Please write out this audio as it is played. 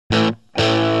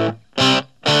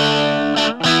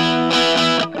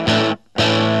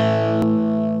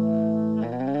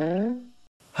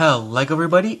Hello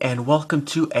everybody, and welcome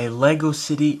to a LEGO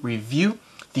City review.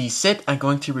 The set I'm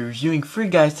going to be reviewing for you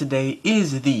guys today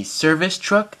is the Service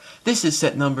Truck. This is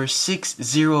set number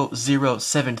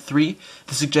 60073.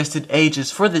 The suggested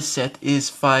ages for this set is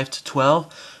 5 to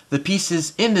 12. The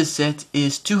pieces in this set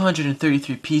is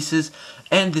 233 pieces,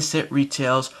 and this set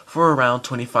retails for around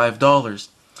 $25.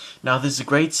 Now this is a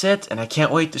great set, and I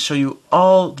can't wait to show you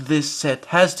all this set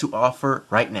has to offer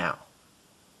right now.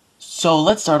 So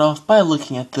let's start off by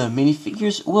looking at the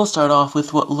minifigures. We'll start off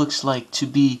with what looks like to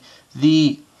be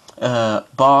the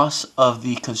boss of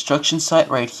the construction site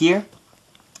right here.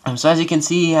 So as you can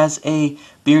see, he has a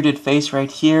bearded face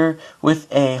right here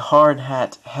with a hard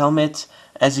hat helmet.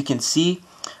 As you can see,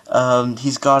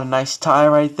 he's got a nice tie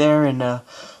right there and a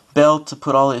belt to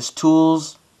put all his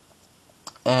tools.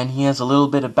 And he has a little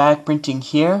bit of back printing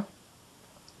here.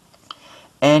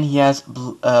 And he has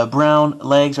brown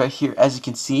legs right here, as you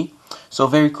can see. So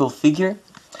very cool figure.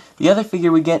 The other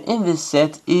figure we get in this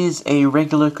set is a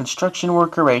regular construction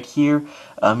worker right here.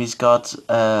 He's got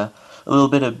a little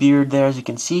bit of beard there, as you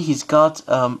can see. He's got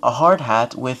a hard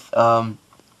hat with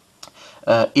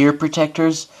ear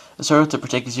protectors, sort of to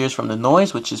protect his ears from the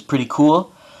noise, which is pretty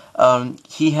cool.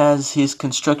 He has his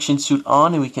construction suit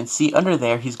on, and we can see under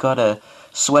there he's got a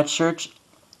sweatshirt.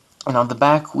 And on the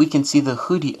back, we can see the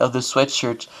hoodie of the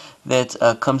sweatshirt that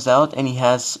comes out, and he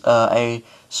has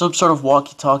some sort of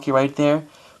walkie-talkie right there.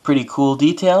 Pretty cool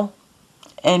detail.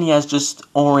 And he has just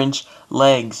orange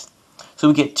legs. So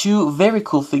we get two very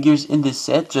cool figures in this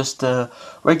set, just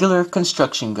regular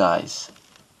construction guys.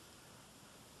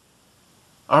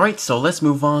 Alright, so let's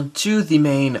move on to the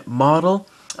main model.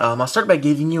 I'll start by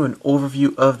giving you an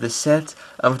overview of the set.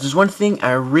 There's one thing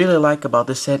I really like about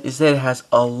this set is that it has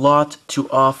a lot to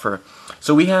offer.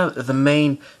 So we have the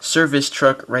main service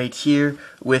truck right here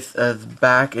with the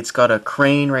back. It's got a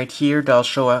crane right here that I'll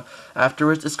show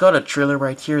afterwards. It's got a trailer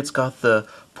right here. It's got the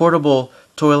portable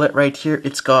toilet right here.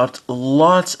 It's got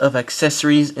lots of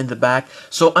accessories in the back.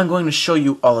 So I'm going to show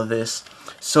you all of this.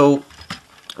 So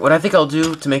what I think I'll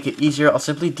do to make it easier, I'll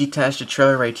simply detach the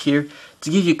trailer right here to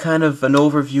give you kind of an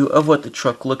overview of what the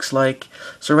truck looks like.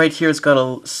 So right here it's got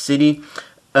a city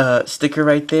sticker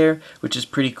right there, which is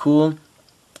pretty cool.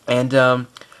 And I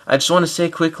just want to say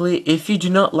quickly, if you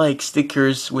do not like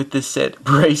stickers with this set,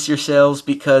 brace yourselves,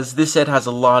 because this set has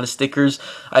a lot of stickers.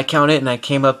 I counted and I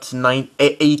came up to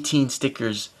 18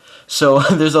 stickers. So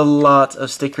there's a lot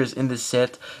of stickers in this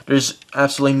set. There's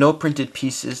absolutely no printed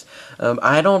pieces.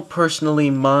 I don't personally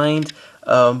mind,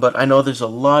 but I know there's a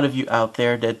lot of you out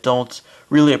there that don't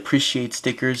really appreciate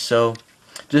stickers, so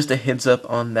just a heads up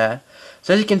on that.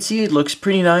 So as you can see, it looks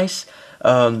pretty nice.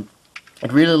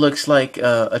 It really looks like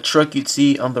a truck you'd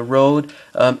see on the road.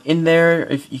 In there,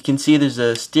 if you can see, there's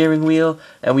a steering wheel,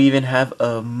 and we even have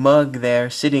a mug there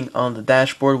sitting on the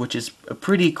dashboard, which is a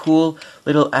pretty cool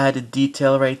little added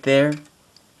detail right there.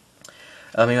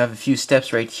 We have a few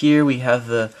steps right here. We have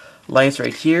the lights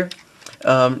right here.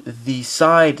 The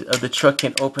side of the truck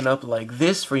can open up like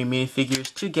this for your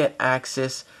minifigures to get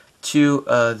access to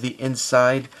the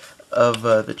inside of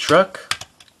the truck.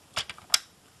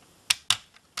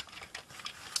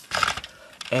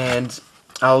 And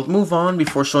I'll move on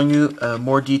before showing you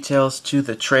more details to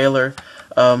the trailer.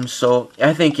 So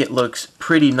I think it looks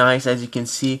pretty nice, as you can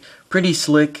see, pretty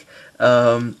slick.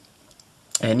 And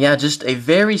yeah, just a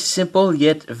very simple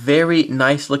yet very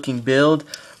nice looking build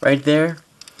right there.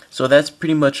 So that's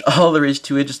pretty much all there is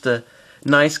to it, just a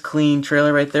nice clean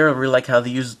trailer right there. I really like how they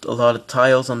used a lot of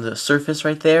tiles on the surface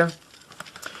right there.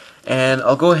 And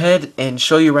I'll go ahead and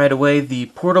show you right away the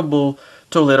portable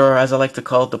toilet, or as I like to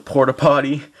call it, the porta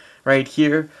potty right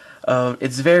here.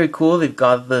 It's very cool. They've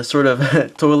got the sort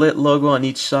of toilet logo on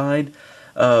each side.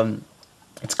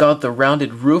 It's got the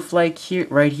rounded roof like here,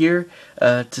 right here,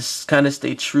 to kind of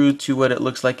stay true to what it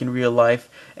looks like in real life.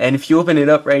 And if you open it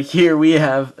up right here, we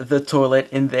have the toilet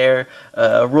in there,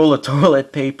 a roll of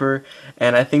toilet paper,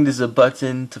 and I think there's a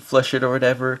button to flush it or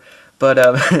whatever. But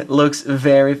it looks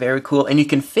very, very cool, and you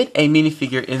can fit a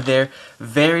minifigure in there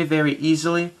very, very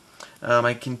easily.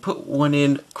 I can put one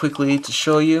in quickly to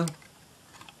show you.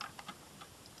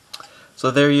 So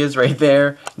there he is right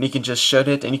there, and you can just shut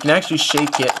it, and you can actually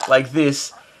shake it like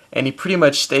this, and he pretty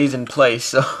much stays in place.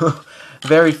 So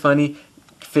very funny,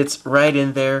 fits right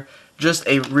in there. Just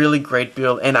a really great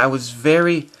build, and I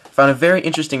found it very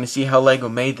interesting to see how LEGO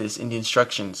made this in the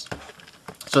instructions.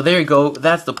 So there you go,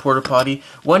 that's the porta potty.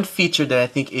 One feature that I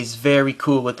think is very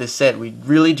cool with this set, we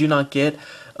really do not get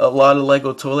a lot of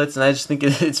LEGO toilets, and I just think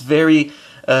it's very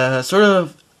sort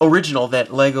of original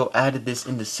that Lego added this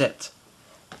in the set.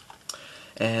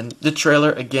 And the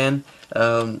trailer again,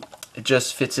 it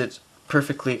just fits it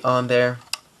perfectly on there.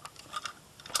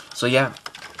 So yeah,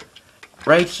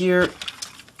 right here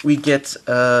we get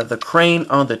the crane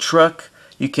on the truck.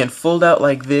 You can fold out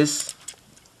like this,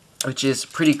 which is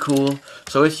pretty cool.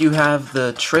 So if you have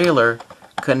the trailer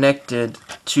connected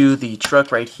to the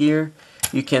truck right here,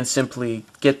 you can simply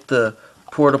get the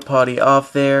porta potty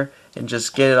off there and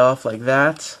just get it off like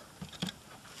that.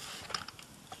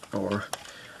 Or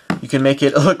you can make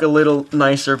it look a little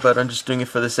nicer, but I'm just doing it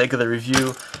for the sake of the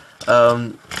review.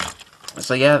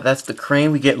 So yeah, that's the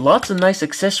crane. We get lots of nice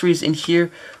accessories in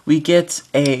here. We get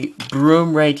a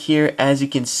broom right here, as you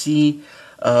can see.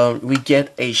 We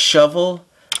get a shovel,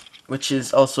 which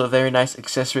is also a very nice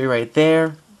accessory right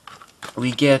there.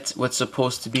 We get what's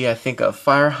supposed to be, I think, a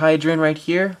fire hydrant right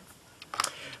here.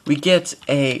 We get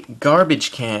a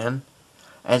garbage can,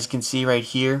 as you can see right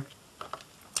here.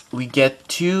 We get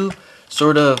two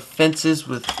sort of fences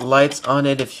with lights on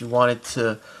it if you wanted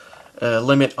to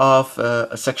limit off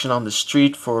a section on the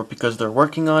street because they're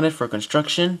working on it for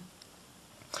construction.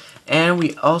 And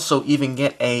we also even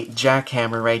get a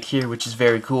jackhammer right here, which is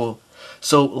very cool.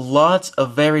 So lots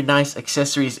of very nice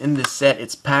accessories in this set.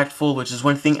 It's packed full, which is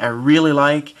one thing I really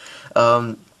like.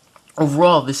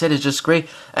 Overall, this set is just great.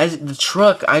 As the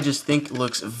truck, I just think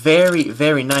looks very,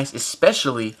 very nice,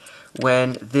 especially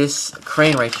when this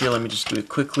crane right here, let me just do it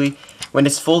quickly. When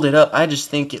it's folded up, I just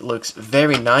think it looks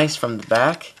very nice from the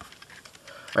back.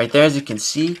 Right there, as you can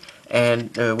see,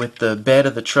 and with the bed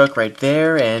of the truck right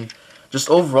there, and just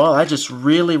overall, I just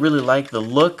really, really like the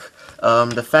look.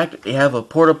 The fact that they have a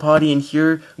porta potty in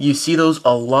here, you see those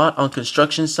a lot on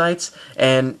construction sites,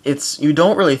 and you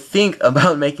don't really think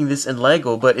about making this in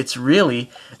Lego, but it's really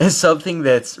something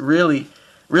that's really,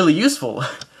 really useful.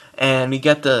 And we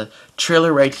got the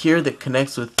trailer right here that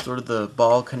connects with sort of the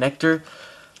ball connector.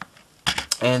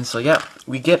 And so yeah,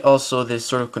 we get also this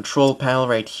sort of control panel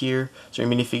right here, so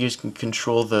your minifigures can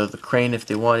control the crane if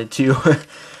they wanted to.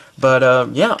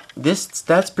 But yeah,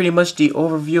 that's pretty much the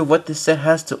overview of what this set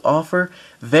has to offer.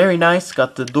 Very nice,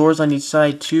 got the doors on each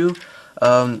side too.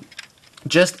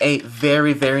 Just a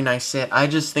very, very nice set. I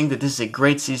just think that this is a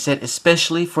great city set,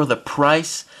 especially for the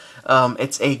price.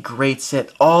 It's a great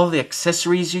set. All the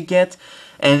accessories you get,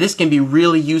 and this can be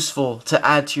really useful to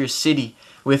add to your city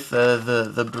with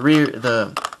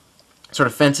the sort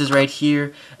of fences right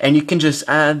here, and you can just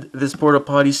add this porta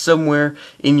potty somewhere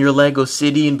in your Lego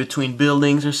city in between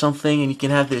buildings or something, and you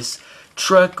can have this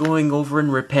truck going over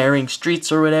and repairing streets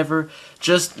or whatever.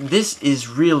 Just this is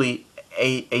really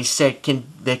a set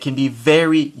that can be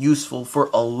very useful for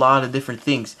a lot of different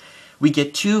things. We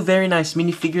get two very nice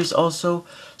minifigures also.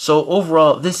 So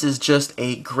overall, this is just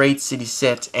a great city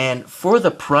set, and for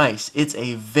the price, it's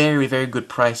a very, very good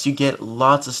price. You get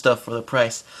lots of stuff for the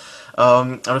price. I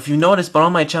don't know if you noticed, but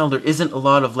on my channel there isn't a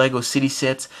lot of Lego city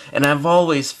sets, and I've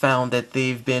always found that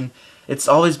it's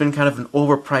always been kind of an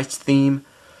overpriced theme,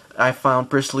 I found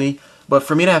personally. But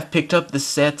for me to have picked up this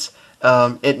set,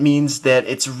 it means that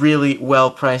it's really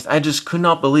well priced. I just could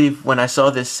not believe when I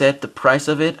saw this set, the price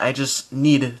of it. I just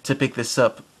needed to pick this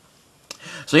up.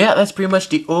 So yeah, that's pretty much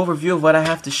the overview of what I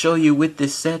have to show you with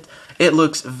this set. It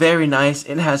looks very nice.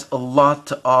 It has a lot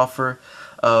to offer.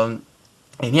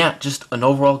 And yeah, just an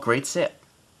overall great set.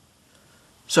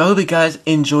 So I hope you guys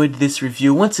enjoyed this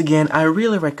review. Once again, I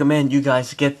really recommend you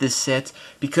guys get this set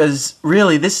because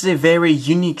really this is a very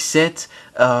unique set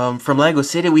from Lego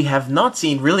City. We have not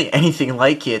seen really anything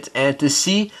like it, and to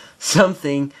see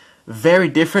something very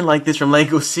different like this from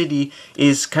Lego City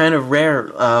is kind of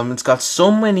rare. It's got so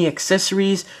many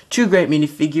accessories, two great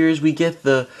minifigures. We get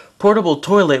the portable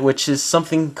toilet, which is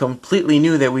something completely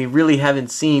new that we really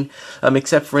haven't seen,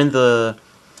 except for in the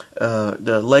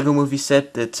Lego movie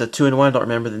set. It's a 2-in-1, I don't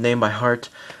remember the name by heart.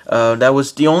 That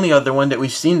was the only other one that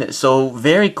we've seen. So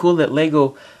very cool that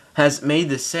Lego has made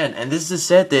this set, and this is a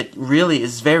set that really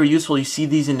is very useful. You see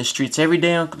these in the streets every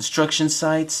day on construction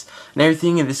sites and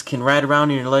everything, and this can ride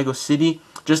around in your Lego city.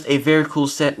 Just a very cool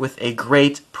set with a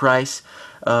great price,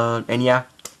 and yeah,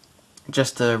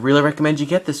 just really recommend you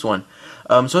get this one.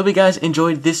 So I hope you guys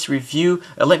enjoyed this review.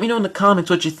 Let me know in the comments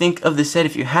what you think of this set.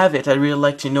 If you have it, I'd really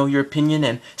like to know your opinion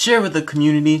and share with the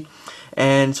community.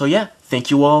 And so yeah, thank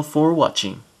you all for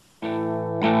watching.